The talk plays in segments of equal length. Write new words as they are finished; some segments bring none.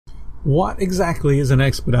What exactly is an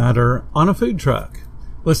expediter on a food truck?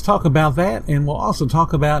 Let's talk about that, and we'll also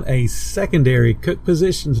talk about a secondary cook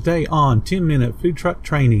position today on 10-Minute Food Truck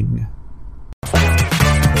Training.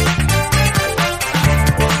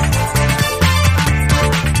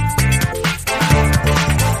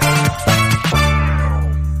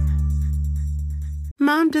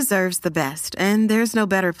 Mom deserves the best, and there's no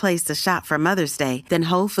better place to shop for Mother's Day than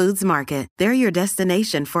Whole Foods Market. They're your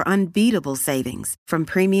destination for unbeatable savings, from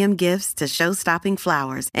premium gifts to show-stopping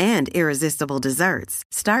flowers and irresistible desserts.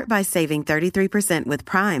 Start by saving 33% with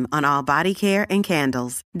Prime on all body care and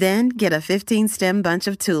candles. Then get a 15-stem bunch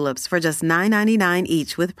of tulips for just $9.99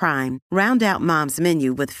 each with Prime. Round out Mom's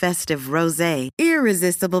menu with festive rosé,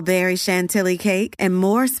 irresistible berry chantilly cake, and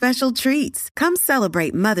more special treats. Come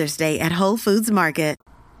celebrate Mother's Day at Whole Foods Market.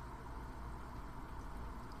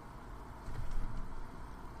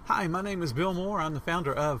 Hi, my name is Bill Moore. I'm the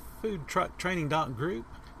founder of FoodTruckTraining.group.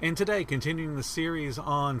 And today, continuing the series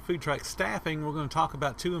on food truck staffing, we're going to talk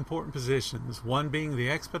about two important positions, one being the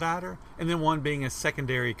expediter and then one being a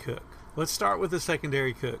secondary cook. Let's start with the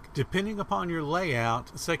secondary cook. Depending upon your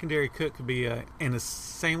layout, a secondary cook could be a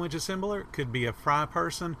sandwich assembler, it could be a fry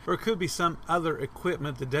person, or it could be some other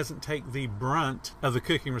equipment that doesn't take the brunt of the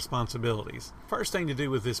cooking responsibilities. First thing to do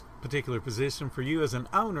with this particular position for you as an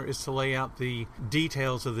owner is to lay out the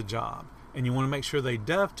details of the job. And you want to make sure they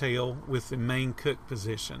dovetail with the main cook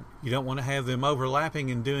position. You don't want to have them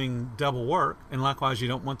overlapping and doing double work, and likewise you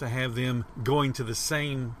don't want to have them going to the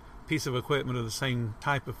same piece of equipment or the same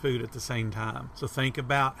type of food at the same time. So think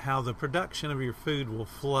about how the production of your food will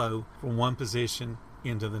flow from one position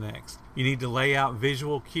into the next. You need to lay out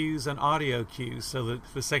visual cues and audio cues so that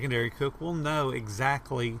the secondary cook will know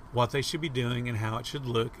exactly what they should be doing and how it should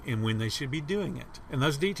look and when they should be doing it. And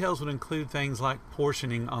those details would include things like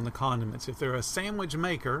portioning on the condiments. If they're a sandwich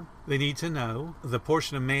maker, they need to know the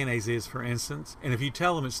portion of mayonnaise is, for instance, and if you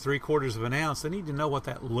tell them it's 3/4 of an ounce, they need to know what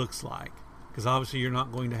that looks like. Because obviously you're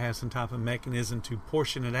not going to have some type of mechanism to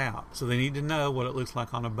portion it out. So they need to know what it looks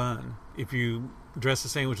like on a bun. If you dress a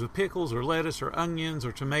sandwich with pickles or lettuce or onions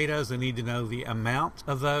or tomatoes, they need to know the amount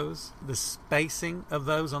of those, the spacing of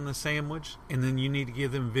those on the sandwich, and then you need to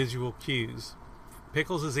give them visual cues.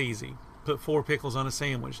 Pickles is easy. Put 4 pickles on a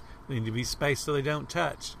sandwich. They need to be spaced so they don't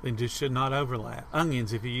touch. They just should not overlap.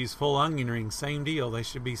 Onions, if you use full onion rings, same deal. They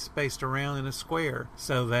should be spaced around in a square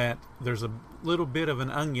so that there's a little bit of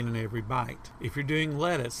an onion in every bite. If you're doing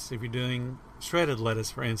lettuce, if you're doing shredded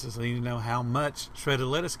lettuce, for instance, they need to know how much shredded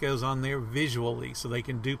lettuce goes on there visually so they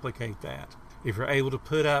can duplicate that. If you're able to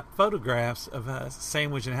put up photographs of a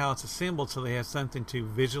sandwich and how it's assembled so they have something to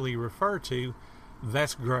visually refer to,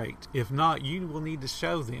 that's great. If not, you will need to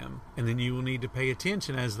show them, and then you will need to pay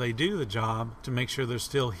attention as they do the job to make sure they're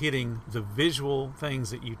still hitting the visual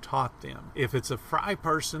things that you taught them. If it's a fry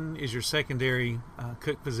person is your secondary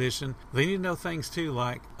cook position, they need to know things too,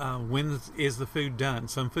 like when is the food done.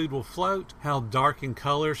 Some food will float. How dark in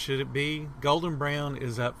color should it be? Golden brown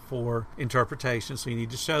is up for interpretation, so you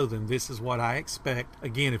need to show them this is what I expect.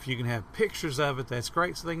 Again, if you can have pictures of it, that's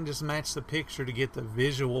great, so they can just match the picture to get the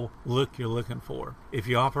visual look you're looking for. If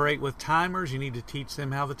you operate with timers, you need to teach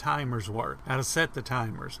them how the timers work, how to set the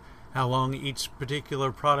timers, how long each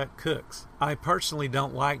particular product cooks. I personally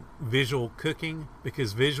don't like visual cooking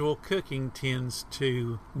because visual cooking tends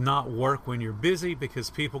to not work when you're busy because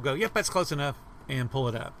people go, yep, that's close enough, and pull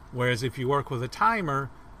it up. Whereas if you work with a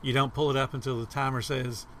timer, you don't pull it up until the timer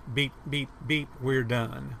says, beep, beep, beep, we're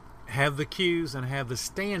done. Have the cues and have the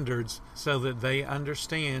standards so that they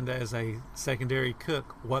understand as a secondary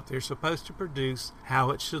cook what they're supposed to produce, how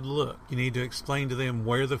it should look. You need to explain to them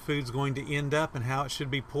where the food's going to end up and how it should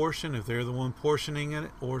be portioned, if they're the one portioning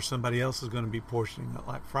it or somebody else is going to be portioning it,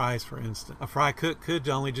 like fries, for instance. A fry cook could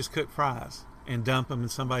only just cook fries and dump them and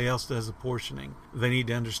somebody else does the portioning. They need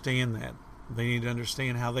to understand that. They need to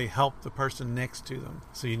understand how they help the person next to them.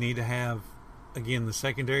 So you need to have, again, the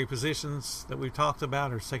secondary positions that we've talked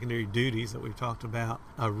about, or secondary duties that we've talked about,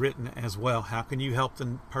 written as well. How can you help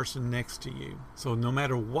the person next to you? So no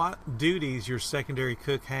matter what duties your secondary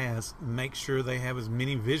cook has, make sure they have as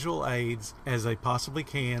many visual aids as they possibly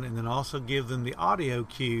can, and then also give them the audio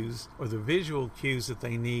cues or the visual cues that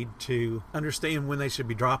they need to understand when they should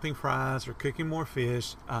be dropping fries or cooking more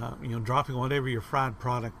fish, dropping whatever your fried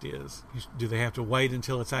product is. Do they have to wait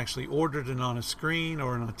until it's actually ordered and on a screen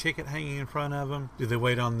or on a ticket hanging in front of them? Do they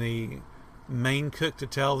wait on the main cook to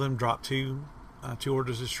tell them drop two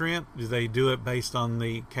orders of shrimp? Do they do it based on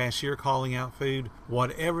the cashier calling out food?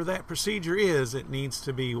 Whatever that procedure is, it needs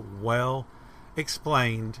to be well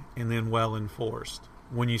explained and then well enforced.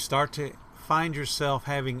 When you start to find yourself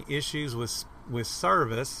having issues with with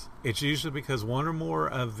service, it's usually because one or more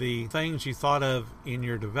of the things you thought of in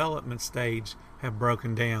your development stage have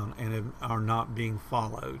broken down and are not being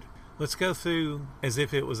followed. Let's go through as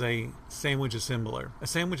if it was a sandwich assembler. A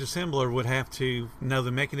sandwich assembler would have to know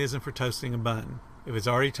the mechanism for toasting a bun. If it's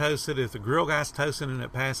already toasted, if the grill guy's toasting and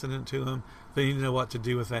it passing it to them, they need to know what to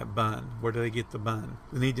do with that bun. Where do they get the bun?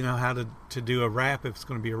 They need to know how to do a wrap, if it's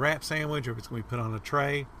going to be a wrap sandwich or if it's going to be put on a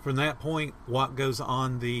tray. From that point, what goes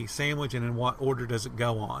on the sandwich and in what order does it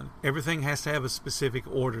go on? Everything has to have a specific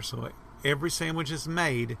order, so every sandwich is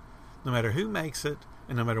made, no matter who makes it,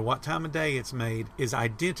 and no matter what time of day it's made, is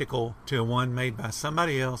identical to one made by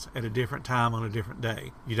somebody else at a different time on a different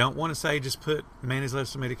day. You don't want to say just put mayonnaise,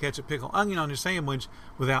 lettuce, tomato, ketchup, pickle, onion on your sandwich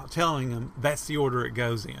without telling them that's the order it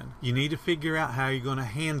goes in. You need to figure out how you're going to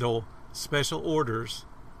handle special orders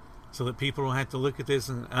so that people don't have to look at this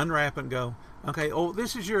and unwrap it and go, okay, oh,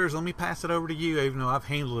 this is yours, let me pass it over to you, even though I've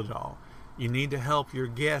handled it all. You need to help your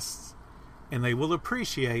guests, and they will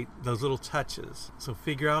appreciate those little touches. So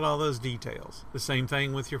figure out all those details. The same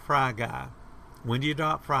thing with your fry guy. When do you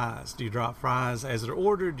drop fries? Do you drop fries as they're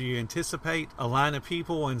ordered? Do you anticipate a line of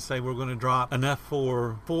people and say we're going to drop enough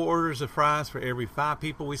for 4 orders of fries for every 5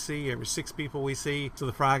 people we see, every 6 people we see? So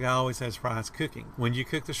the fry guy always has fries cooking. When you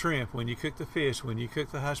cook the shrimp, when you cook the fish, when you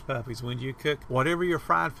cook the hush puppies, when you cook whatever your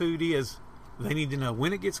fried food is, they need to know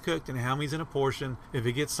when it gets cooked and how many's in a portion, if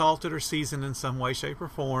it gets salted or seasoned in some way, shape, or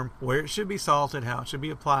form, where it should be salted, how it should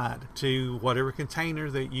be applied to whatever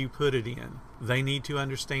container that you put it in. They need to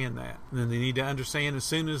understand that. And then they need to understand as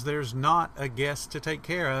soon as there's not a guest to take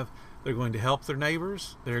care of, they're going to help their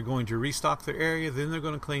neighbors, they're going to restock their area, then they're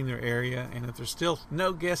going to clean their area, and if there's still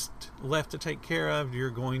no guest left to take care of,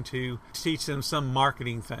 you're going to teach them some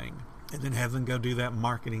marketing thing, and then have them go do that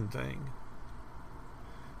marketing thing.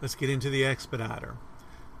 Let's get into the expediter.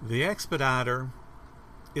 The expediter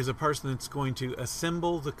is a person that's going to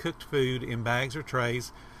assemble the cooked food in bags or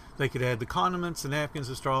trays. They could add the condiments, the napkins,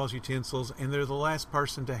 the straws, utensils, and they're the last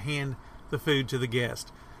person to hand the food to the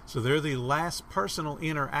guest. So they're the last personal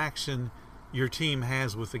interaction your team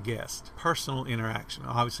has with the guest. Personal interaction.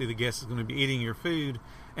 Obviously the guest is going to be eating your food,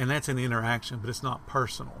 and that's an interaction, but it's not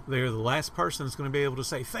personal. They're the last person that's going to be able to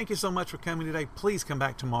say, thank you so much for coming today. Please come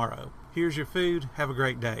back tomorrow. Here's your food. Have a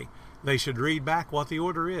great day. They should read back what the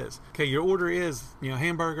order is. Okay, your order is,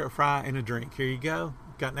 hamburger, a fry, and a drink. Here you go.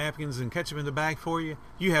 Got napkins and ketchup in the bag for you.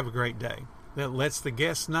 You have a great day. That lets the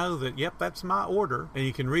guests know that, yep, that's my order. And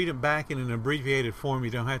you can read it back in an abbreviated form.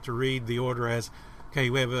 You don't have to read the order as, okay,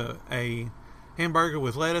 we have a hamburger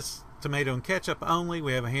with lettuce, tomato, and ketchup only.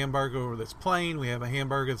 We have a hamburger that's plain. We have a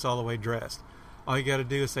hamburger that's all the way dressed. All you got to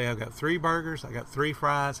do is say, I've got 3 burgers, I got 3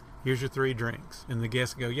 fries, here's your 3 drinks. And the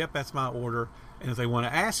guests go, yep, that's my order. And if they want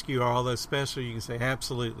to ask you, are all those special, you can say,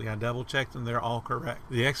 absolutely, I double checked them, they're all correct.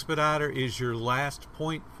 The expediter is your last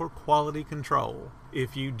point for quality control.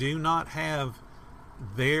 If you do not have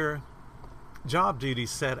their job duties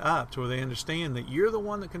set up to where they understand that you're the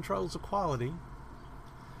one that controls the quality,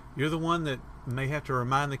 you're the one that may have to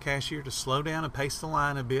remind the cashier to slow down and pace the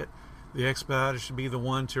line a bit. The expediter should be the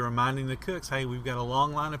one to reminding the cooks, hey, we've got a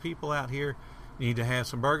long line of people out here. You need to have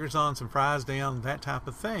some burgers on, some fries down, that type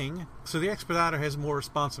of thing. So the expediter has more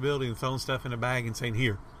responsibility than throwing stuff in a bag and saying,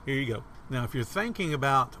 here you go. Now, if you're thinking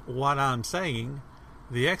about what I'm saying,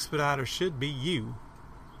 the expediter should be you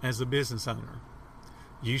as the business owner.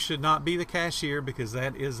 You should not be the cashier because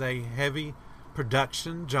that is a heavy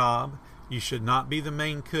production job. You should not be the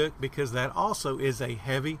main cook because that also is a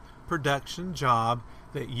heavy production job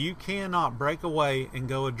that you cannot break away and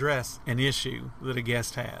go address an issue that a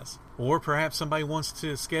guest has. Or perhaps somebody wants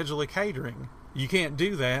to schedule a catering. You can't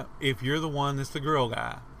do that if you're the one that's the grill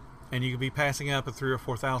guy. And you could be passing up a $3,000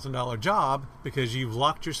 or $4,000 job because you've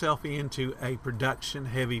locked yourself into a production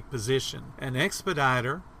heavy position. An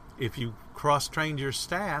expediter, if you cross-trained your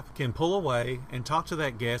staff, can pull away and talk to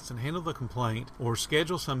that guest and handle the complaint or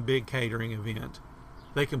schedule some big catering event.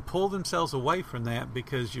 They can pull themselves away from that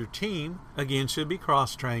because your team, again, should be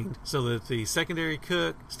cross-trained so that the secondary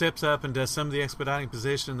cook steps up and does some of the expediting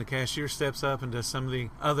position, the cashier steps up and does some of the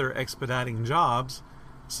other expediting jobs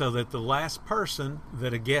so that the last person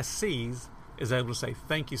that a guest sees is able to say,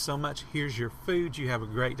 thank you so much, here's your food, you have a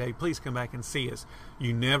great day, please come back and see us.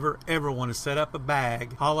 You never ever want to set up a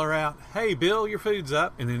bag, holler out, hey Bill, your food's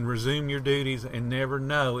up, and then resume your duties and never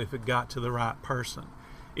know if it got to the right person.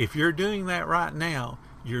 If you're doing that right now,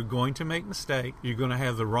 you're going to make mistakes. You're going to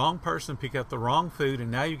have the wrong person pick up the wrong food, and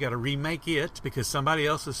now you've got to remake it because somebody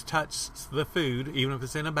else has touched the food, even if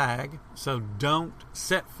it's in a bag. So don't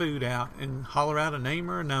set food out and holler out a name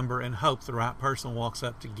or a number and hope the right person walks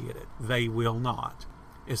up to get it. They will not.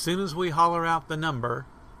 As soon as we holler out the number,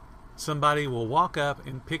 somebody will walk up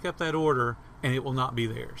and pick up that order and it will not be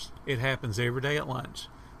theirs. It happens every day at lunch.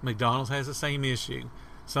 McDonald's has the same issue.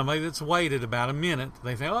 Somebody that's waited about a minute,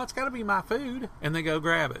 they think, oh, it's got to be my food, and they go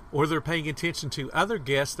grab it. Or they're paying attention to other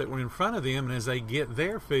guests that were in front of them, and as they get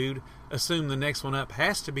their food, assume the next one up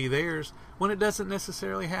has to be theirs, when it doesn't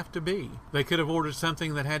necessarily have to be. They could have ordered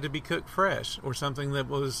something that had to be cooked fresh, or something that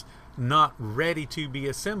was not ready to be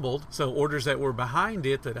assembled. So orders that were behind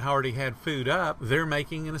it that already had food up, they're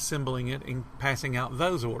making and assembling it and passing out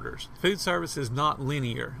those orders. Food service is not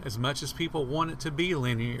linear. As much as people want it to be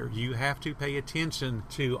linear, you have to pay attention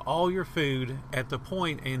to all your food at the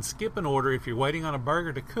point and skip an order. If you're waiting on a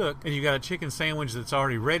burger to cook and you got a chicken sandwich that's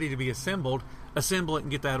already ready to be assembled, assemble it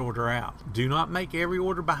and get that order out. Do not make every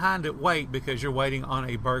order behind it wait because you're waiting on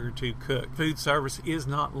a burger to cook. Food service is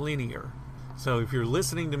not linear. So if you're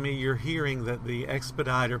listening to me, you're hearing that the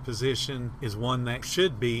expediter position is one that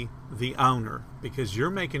should be the owner, because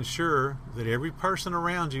you're making sure that every person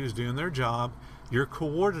around you is doing their job. You're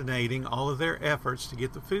coordinating all of their efforts to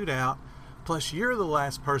get the food out. Plus, you're the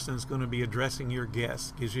last person that's going to be addressing your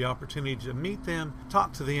guests. Gives you the opportunity to meet them,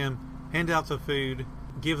 talk to them, hand out the food,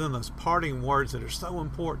 give them those parting words that are so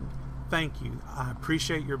important. Thank you. I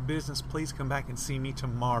appreciate your business. Please come back and see me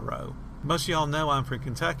tomorrow. Most of y'all know I'm from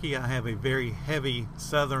Kentucky. I have a very heavy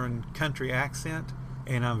southern country accent,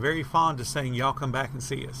 and I'm very fond of saying y'all come back and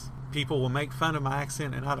see us. People will make fun of my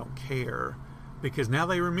accent, and I don't care, because now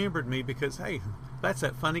they remembered me because, hey, that's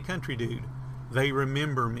that funny country dude. They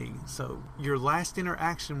remember me. So your last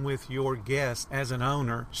interaction with your guest as an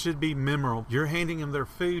owner should be memorable. You're handing them their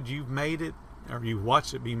food. You've made it, or you've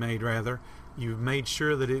watched it be made rather. You've made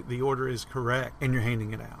sure that the order is correct, and you're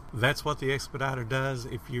handing it out. That's what the expediter does.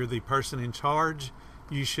 If you're the person in charge,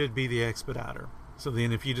 you should be the expediter. So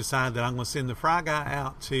then if you decide that I'm going to send the fry guy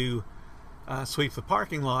out to sweep the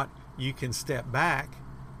parking lot, you can step back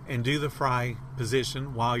and do the fry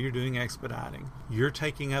position while you're doing expediting. You're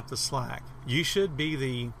taking up the slack. You should be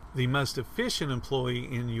the most efficient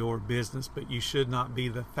employee in your business, but you should not be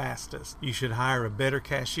the fastest. You should hire a better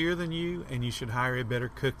cashier than you, and you should hire a better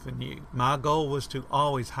cook than you. My goal was to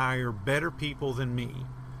always hire better people than me,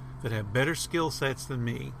 that have better skill sets than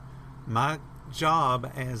me. My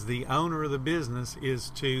job as the owner of the business is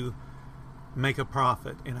to make a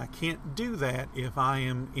profit, and I can't do that if I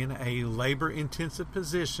am in a labor-intensive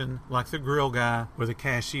position like the grill guy or the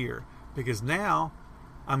cashier, because now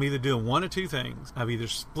I'm either doing one of two things. I've either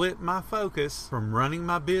split my focus from running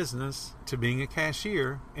my business to being a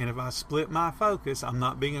cashier, and if I split my focus, I'm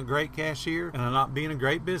not being a great cashier and I'm not being a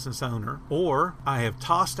great business owner, or I have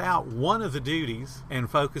tossed out one of the duties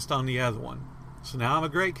and focused on the other one. So now I'm a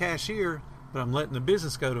great cashier, but I'm letting the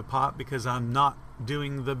business go to pot because I'm not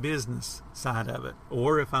doing the business side of it.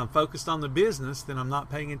 Or if I'm focused on the business, then I'm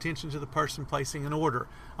not paying attention to the person placing an order.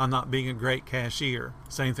 I'm not being a great cashier.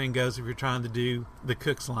 Same thing goes if you're trying to do the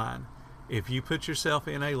cook's line. If you put yourself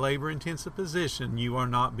in a labor-intensive position, you are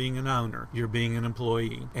not being an owner. You're being an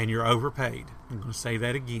employee, and you're overpaid. I'm going to say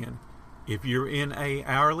that again. If you're in a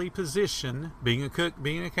hourly position, being a cook,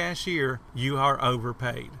 being a cashier, you are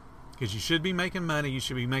overpaid. Because you should be making money. You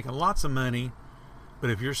should be making lots of money.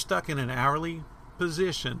 But if you're stuck in an hourly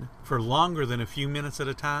position for longer than a few minutes at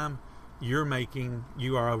a time, you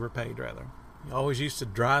are overpaid rather. It always used to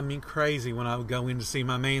drive me crazy when I would go in to see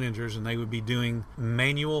my managers and they would be doing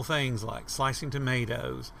manual things like slicing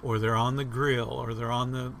tomatoes, or they're on the grill, or they're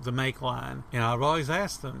on the make line. And I would always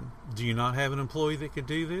ask them, do you not have an employee that could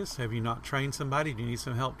do this? Have you not trained somebody? Do you need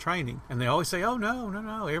some help training? And they always say, oh,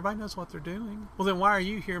 no, everybody knows what they're doing. Well, then why are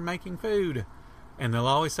you here making food? And they'll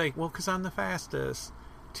always say, well, because I'm the fastest.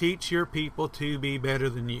 Teach your people to be better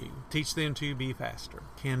than you. Teach them to be faster.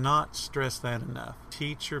 Cannot stress that enough.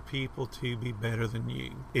 Teach your people to be better than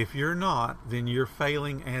you. If you're not, then you're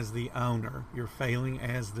failing as the owner. You're failing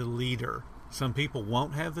as the leader. Some people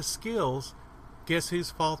won't have the skills. Guess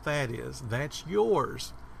whose fault that is? That's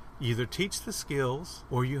yours. You either teach the skills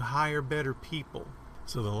or you hire better people.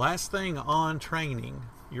 So the last thing on training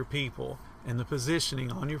your people and the positioning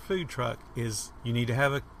on your food truck is you need to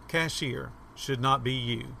have a cashier. Should not be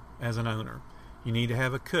you as an owner. You need to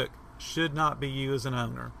have a cook. Should not be you as an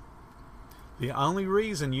owner. The only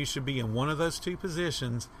reason you should be in one of those two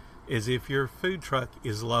positions is if your food truck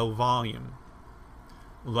is low volume.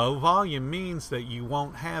 Low volume means that you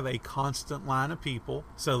won't have a constant line of people,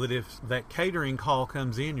 so that if that catering call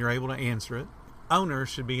comes in, you're able to answer it. Owners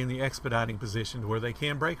should be in the expediting position where they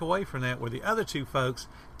can break away from that, where the other two folks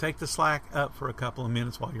take the slack up for a couple of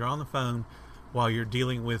minutes while you're on the phone, while you're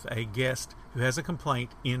dealing with a guest who has a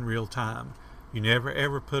complaint in real time. You never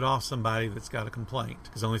ever put off somebody that's got a complaint,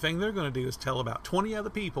 because the only thing they're going to do is tell about 20 other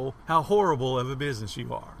people how horrible of a business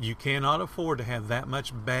you are. You cannot afford to have that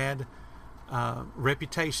much bad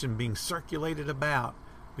reputation being circulated about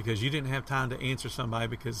because you didn't have time to answer somebody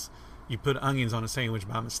because you put onions on a sandwich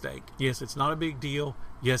by mistake. Yes, it's not a big deal.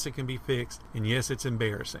 Yes, it can be fixed. And yes, it's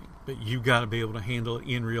embarrassing. But you've got to be able to handle it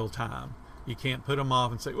in real time. You can't put them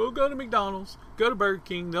off and say, well, go to McDonald's, go to Burger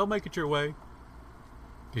King, they'll make it your way.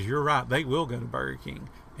 Because you're right, they will go to Burger King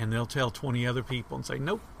and they'll tell 20 other people and say,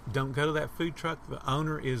 nope, don't go to that food truck. The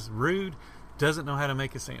owner is rude, doesn't know how to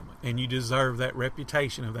make a sandwich. And you deserve that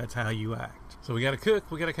reputation if that's how you act. So we got a cook,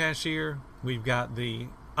 we got a cashier, we've got the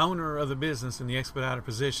owner of the business in the expediter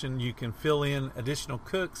position. You can fill in additional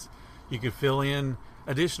cooks, you can fill in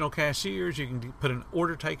additional cashiers, you can put an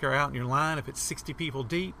order taker out in your line. If it's 60 people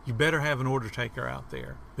deep, you better have an order taker out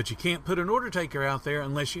there. But you can't put an order taker out there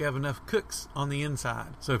unless you have enough cooks on the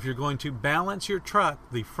inside. So if you're going to balance your truck,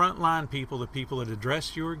 the frontline people, the people that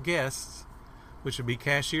address your guests, which would be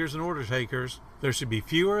cashiers and order takers, there should be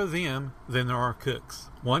fewer of them than there are cooks.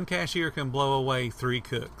 One cashier can blow away 3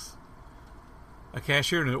 cooks. A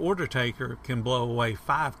cashier and an order taker can blow away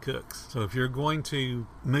 5 cooks. So if you're going to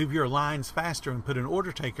move your lines faster and put an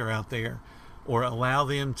order taker out there, or allow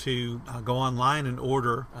them to go online and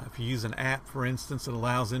order, if you use an app, for instance, that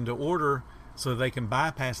allows them to order so they can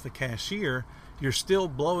bypass the cashier, you're still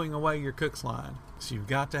blowing away your cook's line. So you've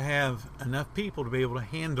got to have enough people to be able to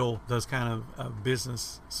handle those kind of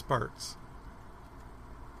business spurts.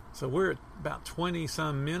 So we're at about 20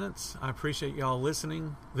 some minutes. I appreciate y'all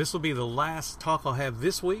listening. This will be the last talk I'll have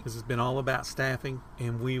this week, because it's been all about staffing,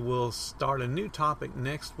 and we will start a new topic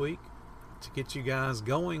next week to get you guys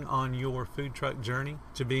going on your food truck journey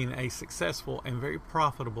to being a successful and very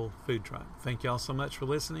profitable food truck. Thank y'all so much for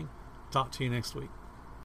listening. Talk to you next week.